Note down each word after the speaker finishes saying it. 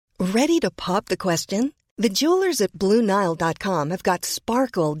Ready to pop the question? The jewelers at BlueNile.com have got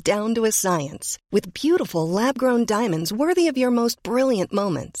sparkle down to a science with beautiful lab-grown diamonds worthy of your most brilliant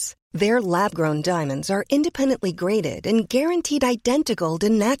moments. Their lab-grown diamonds are independently graded and guaranteed identical to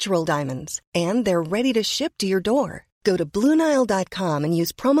natural diamonds, and they're ready to ship to your door. Go to BlueNile.com and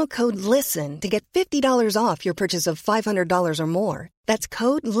use promo code LISTEN to get $50 off your purchase of $500 or more. That's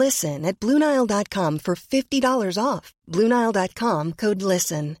code LISTEN at BlueNile.com for $50 off. BlueNile.com, code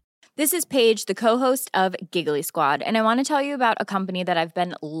LISTEN. This is Paige, the co-host of Giggly Squad, and I want to tell you about a company that I've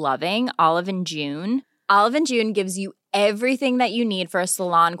been loving, Olive & June. Olive & June gives you everything that you need for a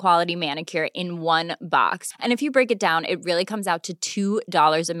salon-quality manicure in one box. And if you break it down, it really comes out to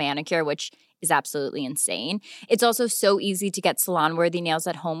 $2 a manicure, which is absolutely insane. It's also so easy to get salon-worthy nails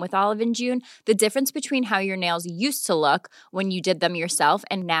at home with Olive & June. The difference between how your nails used to look when you did them yourself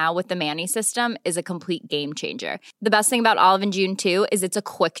and now with the Mani system is a complete game changer. The best thing about Olive & June, too, is it's a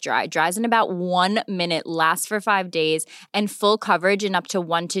quick dry. Dries in about 1 minute, lasts for 5 days, and full coverage in up to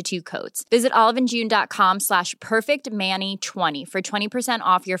 1 to 2 coats. Visit oliveandjune.com/perfectmani20 for 20%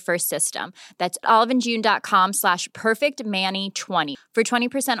 off your first system. That's oliveandjune.com/perfectmani20 for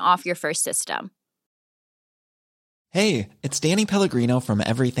 20% off your first system. Hey, it's Danny Pellegrino from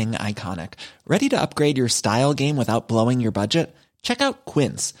Everything Iconic. Ready to upgrade your style game without blowing your budget? Check out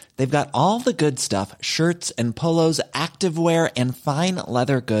Quince. They've got all the good stuff, shirts and polos, activewear, and fine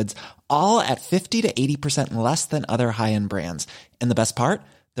leather goods, all at 50 to 80% less than other high-end brands. And the best part?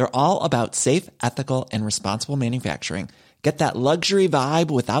 They're all about safe, ethical, and responsible manufacturing. Get that luxury vibe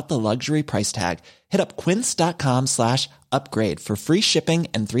without the luxury price tag. Hit up quince.com/upgrade for free shipping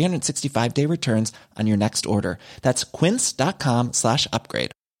and 365-day returns on your next order. That's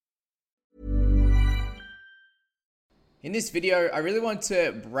quince.com/upgrade. In this video, I really want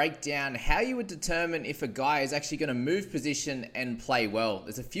to break down how you would determine if a guy is actually going to move position and play well.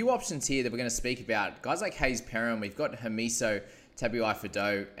 There's a few options here that we're going to speak about. Guys like Hayes Perham, we've got Hamiso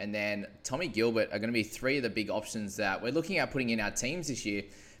Tabuai-Fidow, and then Tommy Gilbert are going to be three of the big options that we're looking at putting in our teams this year.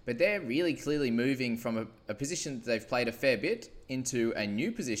 But they're really clearly moving from a position that they've played a fair bit into a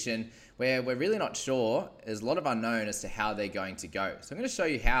new position where we're really not sure. There's a lot of unknown as to how they're going to go. So I'm going to show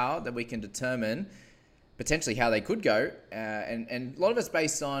you how that we can determine potentially how they could go. And a lot of it's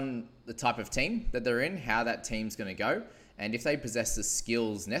based on the type of team that they're in, how that team's going to go, and if they possess the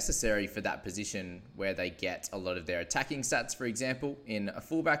skills necessary for that position where they get a lot of their attacking stats, for example, in a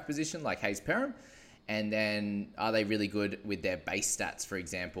fullback position like Hayes Perham. And then are they really good with their base stats, for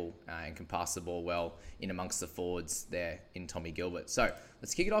example, and can pass the ball well in amongst the forwards there in Tommy Gilbert. So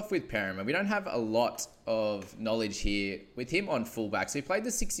let's kick it off with Perham. And we don't have a lot of knowledge here with him on fullback. So he played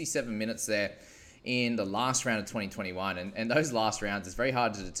the 67 minutes there in the last round of 2021. And those last rounds, it's very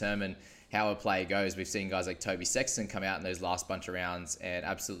hard to determine how a player goes. We've seen guys like Toby Sexton come out in those last bunch of rounds and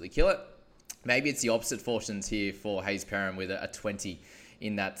absolutely kill it. Maybe it's the opposite fortunes here for Hayes Perham with a 20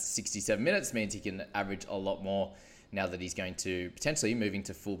 in that 67 minutes, means he can average a lot more now that he's going to potentially moving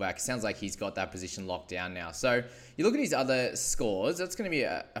to fullback. Sounds like he's got that position locked down now. So you look at his other scores, that's going to be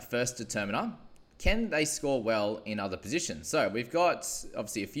a first determiner. Can they score well in other positions? So we've got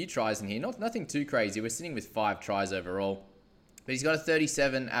obviously a few tries in here, nothing too crazy. We're sitting with 5 tries overall, but he's got a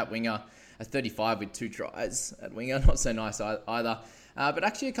 37 at winger, a 35 with 2 tries at winger. Not so nice either. But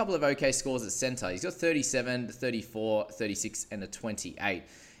actually a couple of okay scores at centre. He's got 37, 34, 36, and a 28.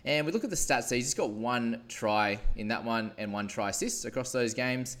 And we look at the stats there. He's just got 1 try in that one and 1 try assist across those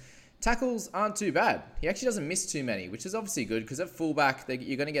games. Tackles aren't too bad. He actually doesn't miss too many, which is obviously good because at fullback,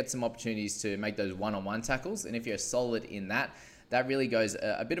 you're going to get some opportunities to make those one-on-one tackles. And if you're solid in that, that really goes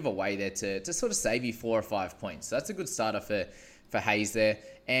a bit of a way there to sort of save you 4 or 5 points. So that's a good starter for Hayes there.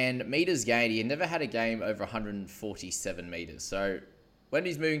 And meters gained, he never had a game over 147 meters. So when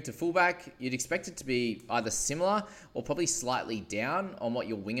he's moving to fullback, you'd expect it to be either similar or probably slightly down on what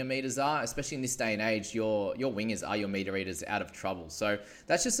your winger meters are, especially in this day and age. Your wingers are your meter readers out of trouble. So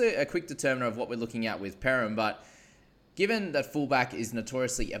that's just a quick determiner of what we're looking at with Perham. But given that fullback is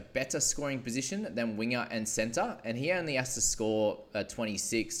notoriously a better scoring position than winger and centre, and he only has to score a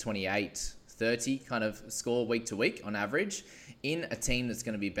 26, 28, 30 kind of score week to week on average in a team that's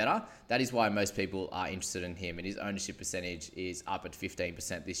going to be better. That is why most people are interested in him. And his ownership percentage is up at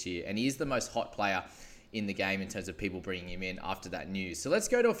 15% this year. And he is the most hot player in the game in terms of people bringing him in after that news. So let's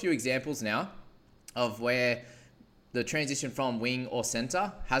go to a few examples now of where the transition from wing or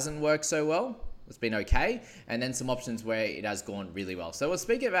centre hasn't worked so well. It's been okay. And then some options where it has gone really well. So we'll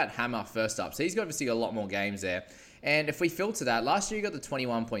speak about Hammer first up. So he's obviously got a lot more games there. And if we filter that, last year you got the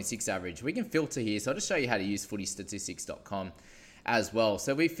 21.6 average. We can filter here. So I'll just show you how to use footystatistics.com as well.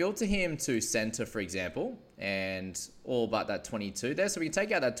 So we filter him to center, for example, and all but that 22 there. So we can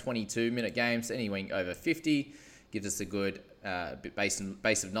take out that 22-minute game. So any wing over 50 gives us a good base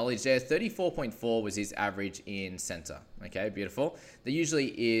of knowledge there. 34.4 was his average in center. Okay, beautiful. That usually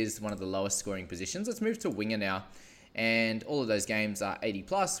is one of the lowest scoring positions. Let's move to winger now. And all of those games are 80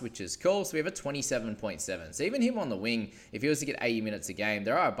 plus, which is cool. So we have a 27.7. So even him on the wing, if he was to get 80 minutes a game,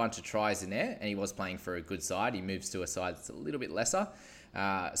 there are a bunch of tries in there, and he was playing for a good side. He moves to a side that's a little bit lesser.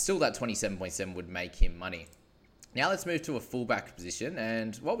 Still, that 27.7 would make him money. Now let's move to a fullback position,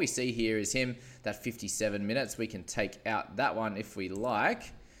 and what we see here is him, that 57 minutes. We can take out that one if we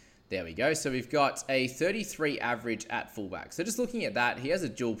like. There we go. So we've got a 33 average at fullback. So just looking at that, he has a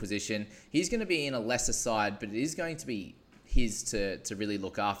dual position. He's going to be in a lesser side, but it is going to be his to really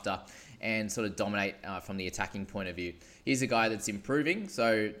look after and sort of dominate from the attacking point of view. He's a guy that's improving.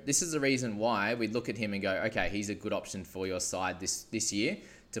 So this is the reason why we look at him and go, okay, he's a good option for your side this year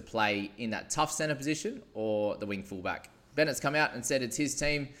to play in that tough center position or the wing fullback. Bennett's come out and said it's his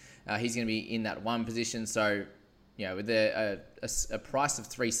team. He's going to be in that one position. So, you know, with a price of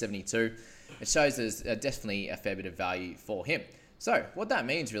 $372, it shows there's definitely a fair bit of value for him. So what that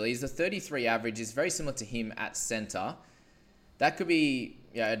means really is the 33 average is very similar to him at center. That could be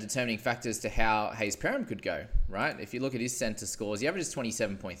a determining factor as to how Hayes Perham could go, right? If you look at his center scores, he averages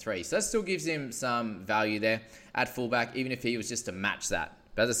 27.3. So that still gives him some value there at fullback, even if he was just to match that.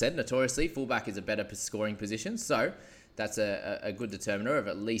 But as I said, notoriously, fullback is a better scoring position. So that's a good determiner of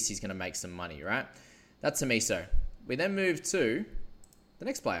at least he's going to make some money, right? That's Hamiso. We then move to the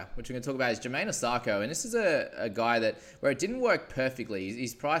next player, which we're going to talk about is Jamayne Isaako. And this is a guy that, where it didn't work perfectly.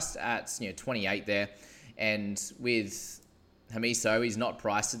 He's priced at 28 there. And with Hamiso, he's not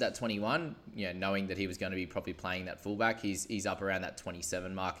priced at that 21, knowing that he was going to be probably playing that fullback. He's up around that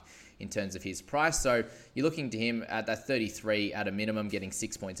 27 mark in terms of his price. So you're looking to him at that 33 at a minimum, getting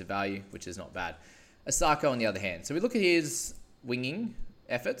 6 points of value, which is not bad. Isaako on the other hand. So we look at his winging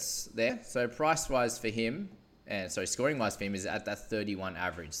efforts there. So price-wise for him, scoring-wise for him is at that 31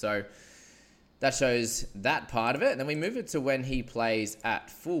 average. So that shows that part of it. And then we move it to when he plays at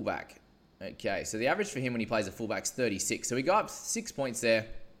fullback. Okay, so the average for him when he plays at fullback is 36. So we go up 6 points there,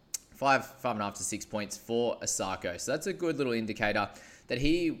 5.5 to 6 points for Isaako. So that's a good little indicator that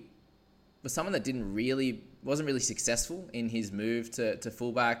he was someone that wasn't really successful in his move to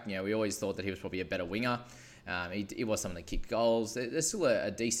fullback. We always thought that he was probably a better winger. He was someone that kicked goals. There's still a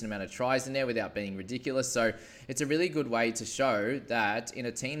decent amount of tries in there without being ridiculous. So it's a really good way to show that in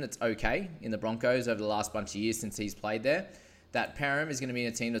a team that's okay in the Broncos over the last bunch of years since he's played there, that Perham is going to be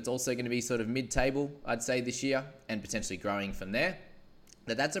in a team that's also going to be sort of mid-table, I'd say, this year, and potentially growing from there.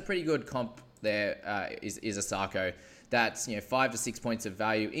 That's a pretty good comp there, is Isaako. That's 5 to 6 points of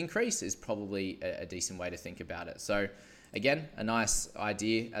value increase is probably a decent way to think about it. So again, a nice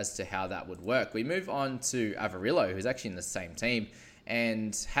idea as to how that would work. We move on to Averillo, who's actually in the same team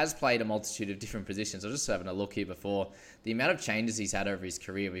and has played a multitude of different positions. I was just having a look here before. The amount of changes he's had over his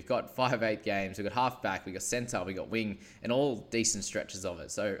career. We've got 5'8" games, we've got halfback, we've got centre, we've got wing, and all decent stretches of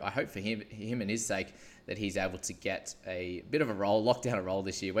it. So I hope for him and his sake that he's able to get a bit of a role, lock down a role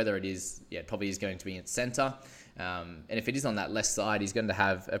this year, whether it is, it probably is going to be in centre. And if it is on that left side, he's going to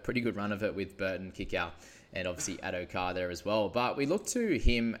have a pretty good run of it with Burton, Kikau, and obviously Addo-Carr there as well. But we look to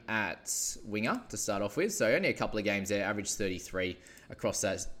him at winger to start off with. So only a couple of games there, average 33 across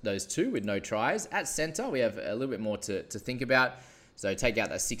those two with no tries. At centre, we have a little bit more to think about. So take out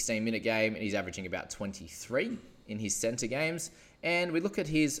that 16-minute game, and he's averaging about 23 in his centre games. And we look at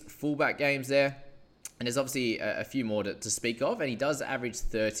his fullback games there, and there's obviously a few more to speak of, and he does average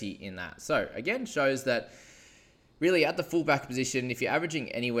 30 in that. So again, shows that really, at the fullback position, if you're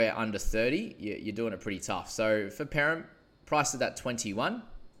averaging anywhere under 30, you're doing it pretty tough. So for Perham, price at that 21,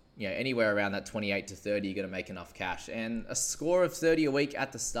 anywhere around that 28 to 30, you're going to make enough cash. And a score of 30 a week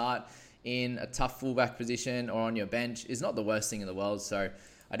at the start in a tough fullback position or on your bench is not the worst thing in the world. So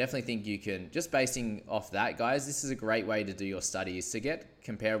I definitely think you can, just basing off that, guys, this is a great way to do your studies, to get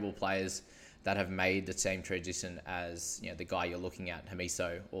comparable players that have made the same transition as the guy you're looking at,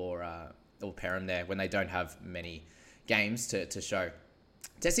 Hamiso or Perham there, when they don't have many games to show.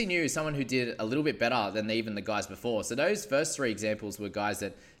 Tesi Niu is someone who did a little bit better than even the guys before. So those first three examples were guys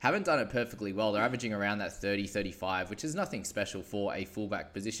that haven't done it perfectly well. They're averaging around that 30, 35, which is nothing special for a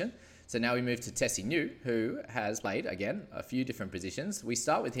fullback position. So now we move to Tesi Niu, who has played, again, a few different positions. We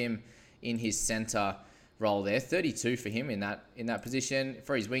start with him in his centre role there, 32 for him in that position.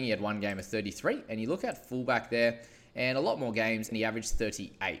 For his wing, he had one game of 33, and you look at fullback there, and a lot more games, and he averaged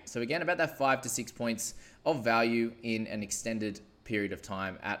 38. So again, about that 5 to 6 points of value in an extended period of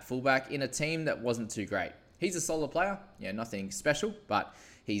time at fullback in a team that wasn't too great. he's a solid player. Yeah, nothing special, but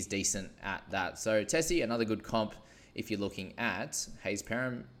he's decent at that. So Tessie, another good comp if you're looking at Hayes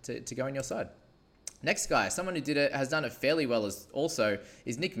Perham to go on your side. Next guy, someone who has done it fairly well is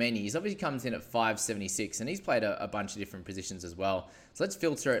Nick Meaney. He's obviously comes in at 576, and he's played a bunch of different positions as well. So let's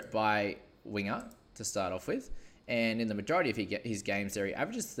filter it by winger to start off with. And in the majority of his games there, he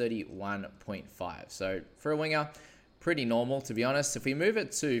averages 31.5. So for a winger, pretty normal, to be honest. If we move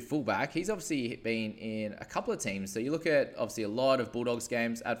it to fullback, he's obviously been in a couple of teams. So you look at, obviously, a lot of Bulldogs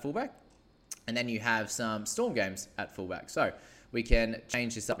games at fullback, and then you have some Storm games at fullback. So we can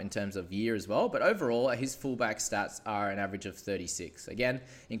change this up in terms of year as well. But overall, his fullback stats are an average of 36. Again,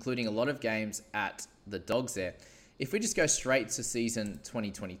 including a lot of games at the Dogs there. If we just go straight to season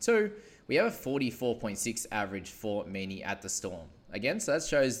 2022, we have a 44.6 average for Meaney at the Storm. Again, so that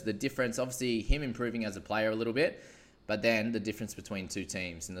shows the difference. Obviously, him improving as a player a little bit, but then the difference between two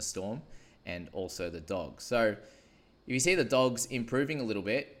teams in the Storm and also the Dogs. So if you see the Dogs improving a little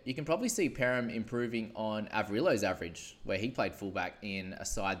bit, you can probably see Perham improving on Averillo's average, where he played fullback in a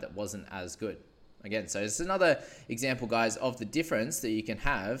side that wasn't as good. Again, so it's another example, guys, of the difference that you can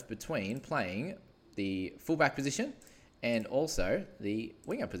have between playing the fullback position and also the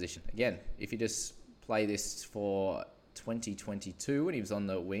winger position. Again, if you just play this for 2022 when he was on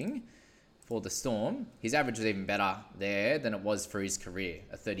the wing for the Storm, his average was even better there than it was for his career,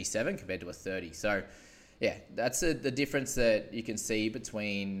 a 37 compared to a 30. So yeah, that's the difference that you can see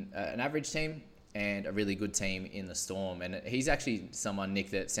between an average team and a really good team in the Storm. And he's actually someone,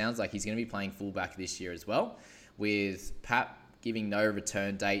 Nick, that sounds like he's going to be playing fullback this year as well, with Pat giving no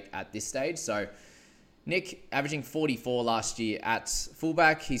return date at this stage. So Nick averaging 44 last year at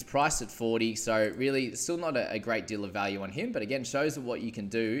fullback. He's priced at 40, so really still not a great deal of value on him. But again, shows what you can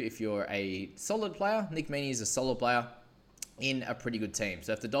do if you're a solid player. Nick Meaney is a solid player in a pretty good team.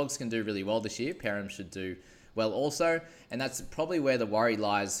 So if the Dogs can do really well this year, Perham should do well also. And that's probably where the worry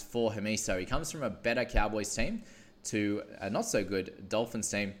lies for Hamiso. He comes from a better Cowboys team to a not so good Dolphins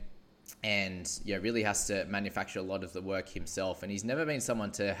team, and really has to manufacture a lot of the work himself. And he's never been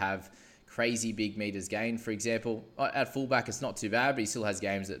someone to have crazy big meters gained. For example, at fullback, it's not too bad, but he still has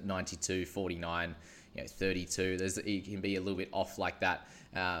games at 92, 49, 32. He can be a little bit off like that.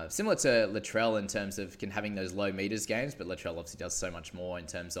 Similar to Latrell in terms of having those low meters games, but Latrell obviously does so much more in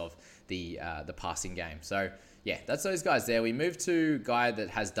terms of the passing game. So yeah, that's those guys there. We move to a guy that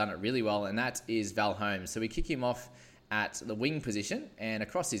has done it really well, and that is Val Holmes. So we kick him off at the wing position, and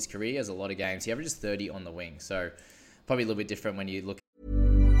across his career, he has a lot of games. He averages 30 on the wing. So probably a little bit different when you look.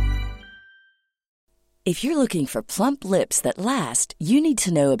 If you're looking for plump lips that last, you need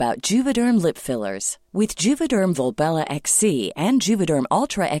to know about Juvederm lip fillers. With Juvederm Volbella XC and Juvederm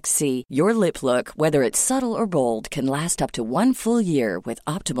Ultra XC, your lip look, whether it's subtle or bold, can last up to 1 full year with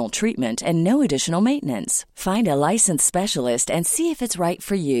optimal treatment and no additional maintenance. Find a licensed specialist and see if it's right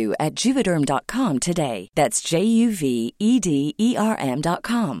for you at Juvederm.com today. That's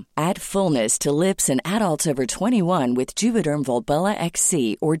JUVEDERM.com. Add fullness to lips in adults over 21 with Juvederm Volbella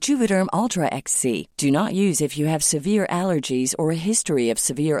XC or Juvederm Ultra XC. Do not use if you have severe allergies or a history of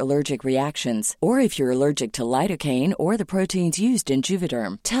severe allergic reactions, or if you're allergic to lidocaine or the proteins used in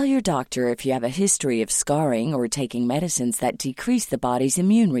Juvederm. Tell your doctor if you have a history of scarring or taking medicines that decrease the body's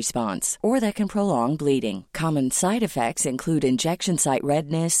immune response or that can prolong bleeding. Common side effects include injection site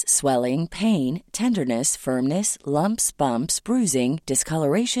redness, swelling, pain, tenderness, firmness, lumps, bumps, bruising,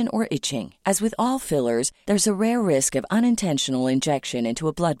 discoloration, or itching. As with all fillers, there's a rare risk of unintentional injection into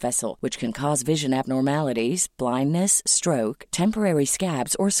a blood vessel, which can cause vision abnormalities, blindness, stroke, temporary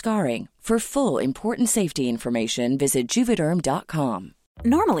scabs, or scarring. For full, important safety information, visit Juvederm.com.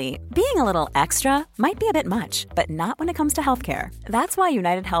 Normally, being a little extra might be a bit much, but not when it comes to healthcare. That's why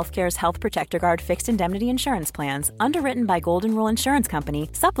United Healthcare's Health Protector Guard fixed indemnity insurance plans, underwritten by Golden Rule Insurance Company,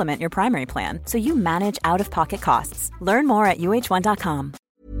 supplement your primary plan so you manage out-of-pocket costs. Learn more at UH1.com.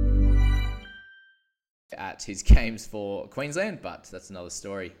 At his games for Queensland, but that's another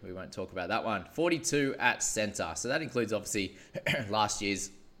story. We won't talk about that one. 42 at centre. So that includes, obviously, last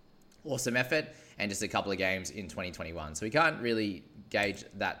year's awesome effort and just a couple of games in 2021. So we can't really gauge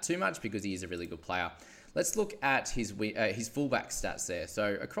that too much because he is a really good player. Let's look at his fullback stats there.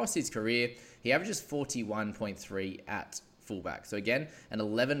 So across his career, he averages 41.3 at fullback. So again, an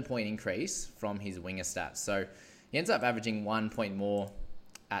 11-point increase from his winger stats. So he ends up averaging 1 point more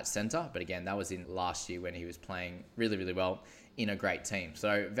at centre, but again, that was in last year when he was playing really, really well in a great team.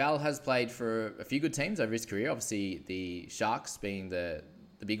 So Val has played for a few good teams over his career. Obviously, the Sharks being the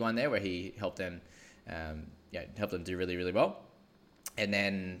big one there, where he helped them, do really, really well. And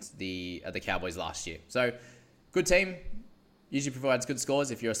then the Cowboys last year. So good team, usually provides good scores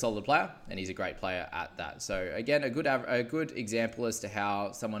if you're a solid player, and he's a great player at that. So again, a good example as to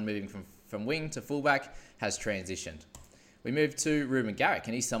how someone moving from wing to fullback has transitioned. We move to Ruben Garrick,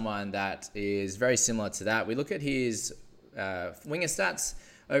 and he's someone that is very similar to that. We look at his winger stats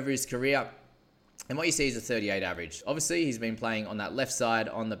over his career, and what you see is a 38 average. Obviously, he's been playing on that left side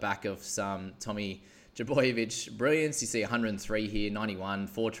on the back of some Tommy Jabojevic brilliance. You see 103 here, 91,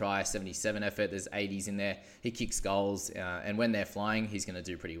 4 try, 77 effort. There's 80s in there. He kicks goals, and when they're flying, he's going to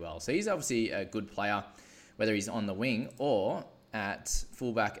do pretty well. So he's obviously a good player, whether he's on the wing or at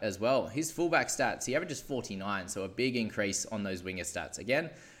fullback as well. His fullback stats, he averages 49, so a big increase on those winger stats. Again,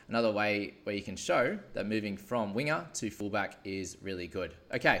 another way where you can show that moving from winger to fullback is really good.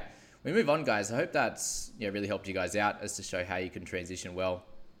 Okay, we move on, guys. I hope that's really helped you guys out as to show how you can transition well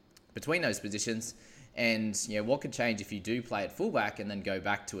between those positions, and what could change if you do play at fullback and then go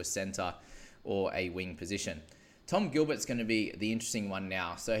back to a center or a wing position. Tom Gilbert's going to be the interesting one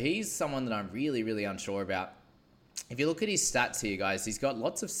now. So he's someone that I'm really, really unsure about. If you look at his stats here, guys, he's got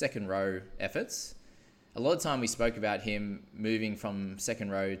lots of second row efforts. A lot of time we spoke about him moving from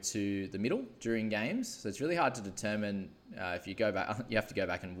second row to the middle during games. So it's really hard to determine if you go back. You have to go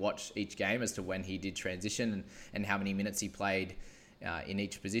back and watch each game as to when he did transition and how many minutes he played in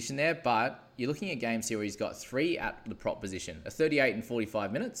each position there. But you're looking at games here where he's got 3 at the prop position, a 38 in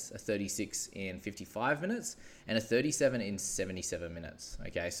 45 minutes, a 36 in 55 minutes, and a 37 in 77 minutes.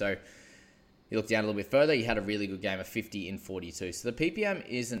 Okay, so you look down a little bit further, he had a really good game of 50 in 42. So the PPM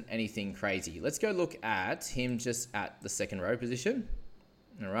isn't anything crazy. Let's go look at him just at the second row position.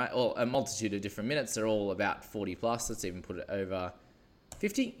 All right, well, a multitude of different minutes. They're all about 40 plus. Let's even put it over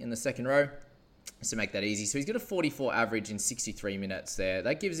 50 in the second row just to make that easy. So he's got a 44 average in 63 minutes there.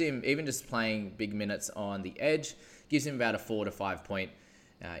 That gives him, even just playing big minutes on the edge, gives him about a 4 to 5 point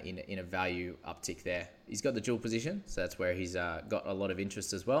in a value uptick there. He's got the dual position, so that's where he's got a lot of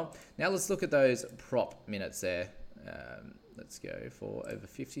interest as well. Now let's look at those prop minutes there. Let's go for over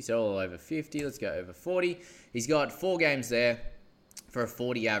 50, so all over 50. Let's go over 40. He's got 4 games there for a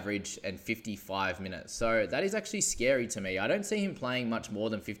 40 average and 55 minutes. So that is actually scary to me. I don't see him playing much more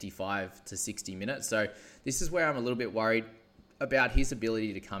than 55 to 60 minutes. So this is where I'm a little bit worried about his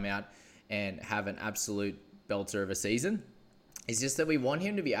ability to come out and have an absolute belter of a season. It's just that we want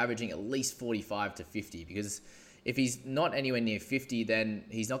him to be averaging at least 45 to 50, because if he's not anywhere near 50, then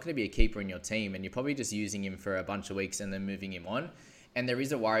he's not going to be a keeper in your team, and you're probably just using him for a bunch of weeks and then moving him on. And there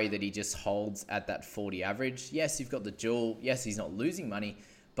is a worry that he just holds at that 40 average. Yes, you've got the dual. Yes, he's not losing money,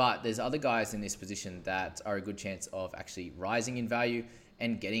 but there's other guys in this position that are a good chance of actually rising in value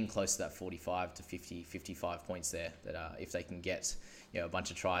and getting close to that 45 to 50, 55 points there, that if they can get a bunch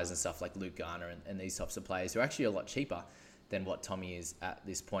of tries and stuff like Luke Garner and these types of players who are actually a lot cheaper than what Tommy is at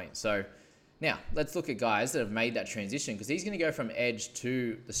this point. So now let's look at guys that have made that transition, because he's going to go from edge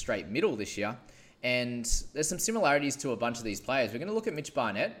to the straight middle this year. And there's some similarities to a bunch of these players. We're going to look at Mitch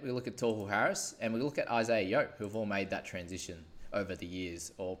Barnett, we'll look at Tohu Harris, and we'll look at Isaiah Yeo, who have all made that transition over the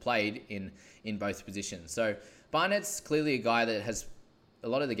years or played in both positions. So Barnett's clearly a guy that has a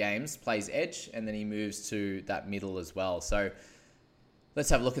lot of the games, plays edge, and then he moves to that middle as well. So let's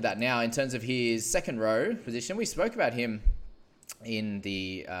have a look at that now. In terms of his second row position, we spoke about him in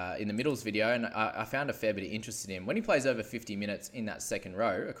the middles video, and I found a fair bit of interest in him. When he plays over 50 minutes in that second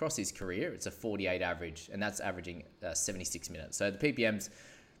row across his career, it's a 48 average, and that's averaging 76 minutes. So the PPM's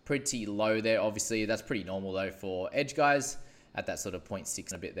pretty low there. Obviously, that's pretty normal though for edge guys at that sort of 0.6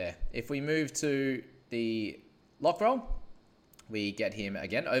 and a bit there. If we move to the lock roll, we get him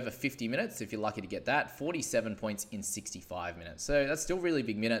again over 50 minutes. If you're lucky to get that, 47 points in 65 minutes. So that's still really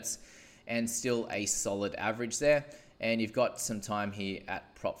big minutes and still a solid average there. And you've got some time here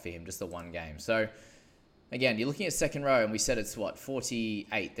at prop for him, just the one game. So again, you're looking at second row, and we said it's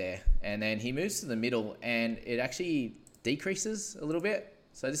 48 there. And then he moves to the middle, and it actually decreases a little bit.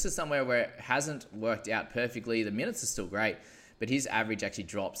 So this is somewhere where it hasn't worked out perfectly. The minutes are still great, but his average actually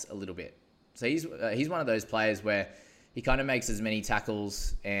drops a little bit. So he's one of those players where he kind of makes as many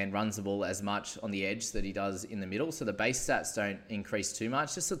tackles and runs the ball as much on the edge that he does in the middle. So the base stats don't increase too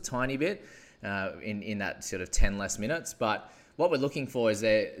much, just a tiny bit. In that sort of 10 less minutes. But what we're looking for is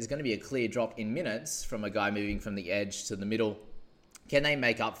there's going to be a clear drop in minutes from a guy moving from the edge to the middle. Can they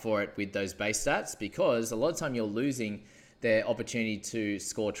make up for it with those base stats? Because a lot of time you're losing their opportunity to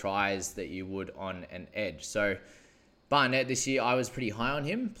score tries that you would on an edge. So Barnett this year, I was pretty high on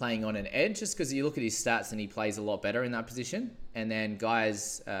him playing on an edge, just because you look at his stats and he plays a lot better in that position. And then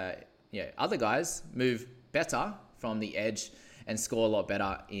guys, other guys move better from the edge and score a lot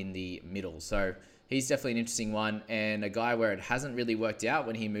better in the middle. So he's definitely an interesting one, and a guy where it hasn't really worked out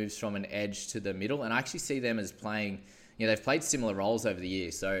when he moves from an edge to the middle. And I actually see them as playing, they've played similar roles over the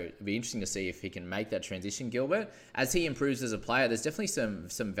years, so it'll be interesting to see if he can make that transition, Gilbert. As he improves as a player, there's definitely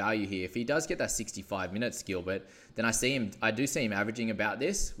some value here. If he does get that 65 minutes, Gilbert, then I do see him averaging about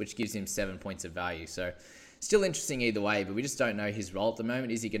this, which gives him 7 points of value. So still interesting either way, but we just don't know his role at the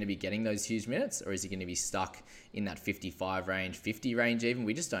moment. Is he going to be getting those huge minutes, or is he going to be stuck in that 55 range, 50 range even?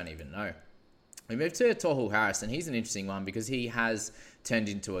 We just don't even know. We move to Tohu Harris, and he's an interesting one because he has turned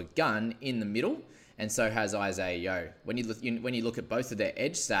into a gun in the middle, and so has Isaiah Yeo. When you look at both of their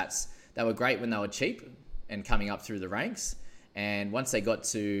edge stats, they were great when they were cheap and coming up through the ranks. And once they got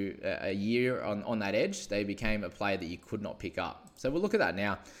to a year on that edge, they became a player that you could not pick up. So we'll look at that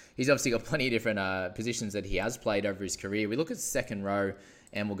now. He's obviously got plenty of different positions that he has played over his career. We look at second row,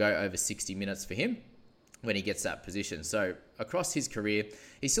 and we'll go over 60 minutes for him when he gets that position. So across his career,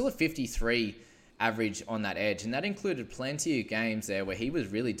 he's still a 53 average on that edge, and that included plenty of games there where he was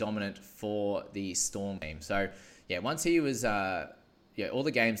really dominant for the Storm team. So yeah, once he was all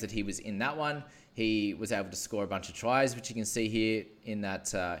the games that he was in that one, he was able to score a bunch of tries, which you can see here in that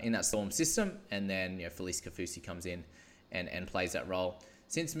Storm system. And then Felice Kaufusi comes in and plays that role.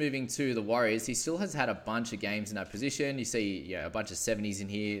 Since moving to the Warriors, he still has had a bunch of games in that position. You see a bunch of 70s in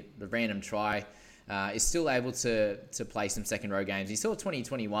here, the random try. Is still able to play some second row games. He saw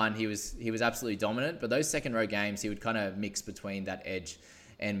 2021, he was absolutely dominant, but those second row games, he would kind of mix between that edge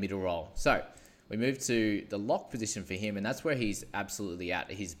and middle role. So we move to the lock position for him, and that's where he's absolutely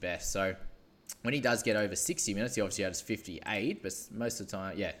at his best. So when he does get over 60 minutes, he obviously has 58, but most of the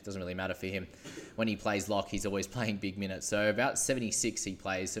time, it doesn't really matter for him. When he plays lock, he's always playing big minutes. So about 76 he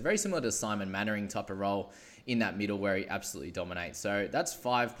plays. So very similar to Simon Mannering type of role in that middle where he absolutely dominates. So that's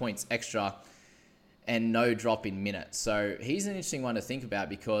 5 points extra and no drop in minutes. So he's an interesting one to think about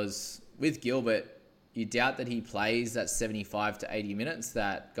because with Gilbert, you doubt that he plays that 75 to 80 minutes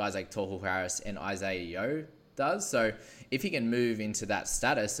that guys like Tohu Harris and Isaiah Yeo does. So if he can move into that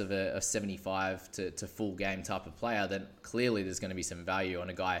status of a 75 to full game type of player, then clearly there's going to be some value on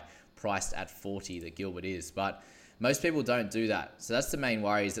a guy priced at 40 that Gilbert is. But most people don't do that. So that's the main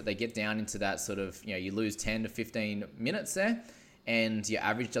worry, is that they get down into that sort of, you lose 10 to 15 minutes there, and your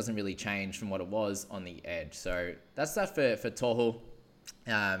average doesn't really change from what it was on the edge. So that's that for Tohu,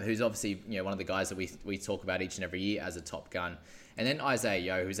 who's obviously one of the guys that we talk about each and every year as a top gun. And then Isaiah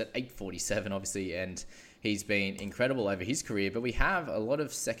Yeo, who's at 847 obviously, and he's been incredible over his career. But we have a lot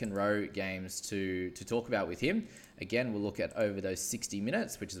of second row games to talk about with him. Again, we'll look at over those 60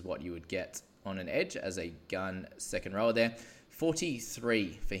 minutes, which is what you would get on an edge as a gun second rower there.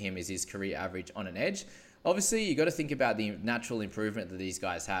 43 for him is his career average on an edge. Obviously, you got to think about the natural improvement that these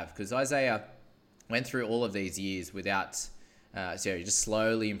guys have, because Isaiah went through all of these years without, just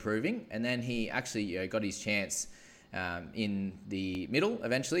slowly improving, and then he actually got his chance in the middle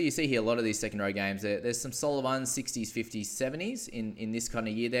eventually. You see here a lot of these second row games. There's some solid ones, 60s, 50s, 70s in this kind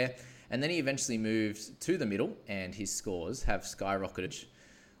of year there, and then he eventually moved to the middle, and his scores have skyrocketed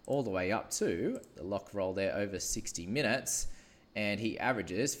all the way up to the lock roll there over 60 minutes. And he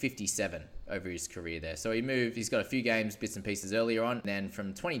averages 57 over his career there. So he's got a few games, bits and pieces earlier on. And then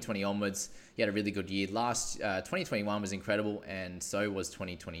from 2020 onwards, he had a really good year. 2021 was incredible, and so was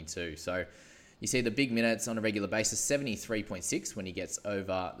 2022. So you see the big minutes on a regular basis, 73.6 when he gets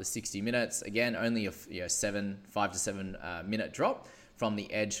over the 60 minutes. Again, only a 5 to 7 minute drop from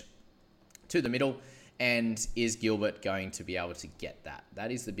the edge to the middle. And is Gilbert going to be able to get that?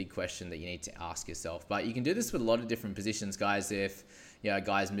 That is the big question that you need to ask yourself. But you can do this with a lot of different positions, guys. If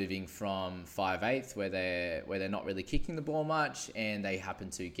guys moving from 5/8 where they're not really kicking the ball much, and they happen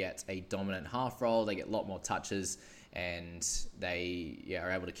to get a dominant half roll, they get a lot more touches, and they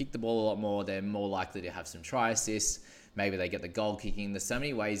are able to kick the ball a lot more. They're more likely to have some try assists. Maybe they get the goal kicking. There's so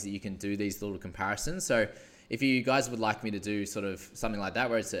many ways that you can do these little comparisons. So if you guys would like me to do sort of something like that,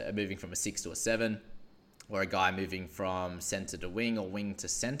 where it's moving from a 6 to a 7, or a guy moving from center to wing or wing to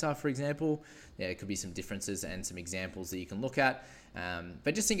center, for example, there could be some differences and some examples that you can look at.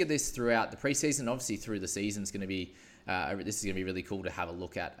 But just think of this throughout the preseason. Obviously, through the season, this is going to be really cool to have a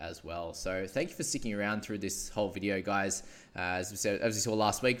look at as well. So thank you for sticking around through this whole video, guys. As we saw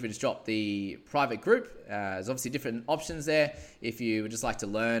last week, we just dropped the private group. There's obviously different options there. If you would just like to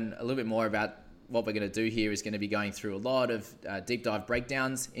learn a little bit more about what we're going to do here, is going to be going through a lot of deep dive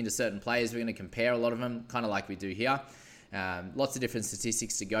breakdowns into certain players. We're going to compare a lot of them, kind of like we do here. Lots of different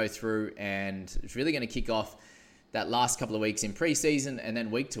statistics to go through, and it's really going to kick off that last couple of weeks in preseason, and then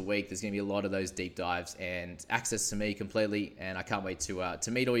week to week, there's going to be a lot of those deep dives and access to me completely. And I can't wait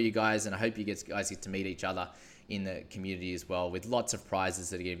to meet all you guys, and I hope you guys get to meet each other in the community as well, with lots of prizes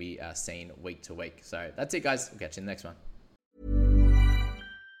that are going to be seen week to week. So that's it, guys. We'll catch you in the next one.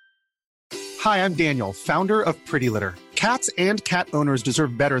 Hi, I'm Daniel, founder of Pretty Litter. Cats and cat owners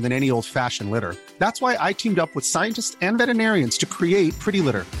deserve better than any old-fashioned litter. That's why I teamed up with scientists and veterinarians to create Pretty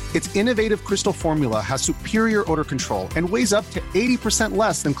Litter. Its innovative crystal formula has superior odor control and weighs up to 80%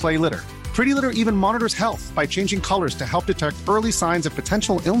 less than clay litter. Pretty Litter even monitors health by changing colors to help detect early signs of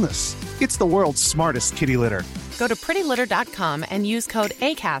potential illness. It's the world's smartest kitty litter. Go to prettylitter.com and use code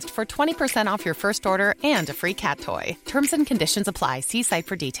ACAST for 20% off your first order and a free cat toy. Terms and conditions apply. See site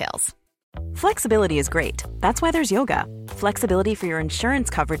for details. Flexibility is great. That's why there's yoga. Flexibility for your insurance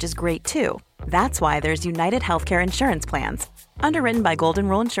coverage is great too. That's why there's United Healthcare Insurance Plans. Underwritten by Golden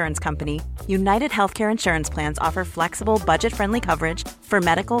Rule Insurance Company, United Healthcare Insurance Plans offer flexible, budget-friendly coverage for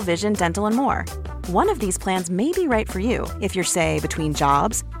medical, vision, dental, and more. One of these plans may be right for you if you're, say, between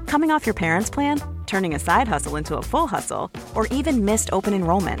jobs, coming off your parents' plan, turning a side hustle into a full hustle, or even missed open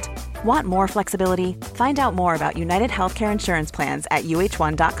enrollment. Want more flexibility? Find out more about United Healthcare Insurance Plans at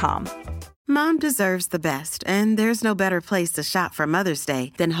uh1.com. Mom deserves the best, and there's no better place to shop for Mother's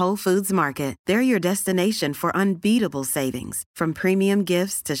Day than Whole Foods Market. They're your destination for unbeatable savings, from premium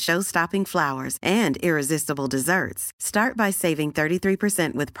gifts to show-stopping flowers and irresistible desserts. Start by saving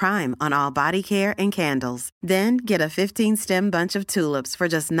 33% with Prime on all body care and candles. Then get a 15-stem bunch of tulips for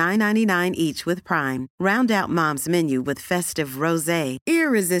just $9.99 each with Prime. Round out Mom's menu with festive rosé,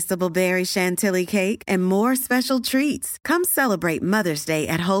 irresistible berry chantilly cake, and more special treats. Come celebrate Mother's Day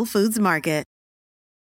at Whole Foods Market.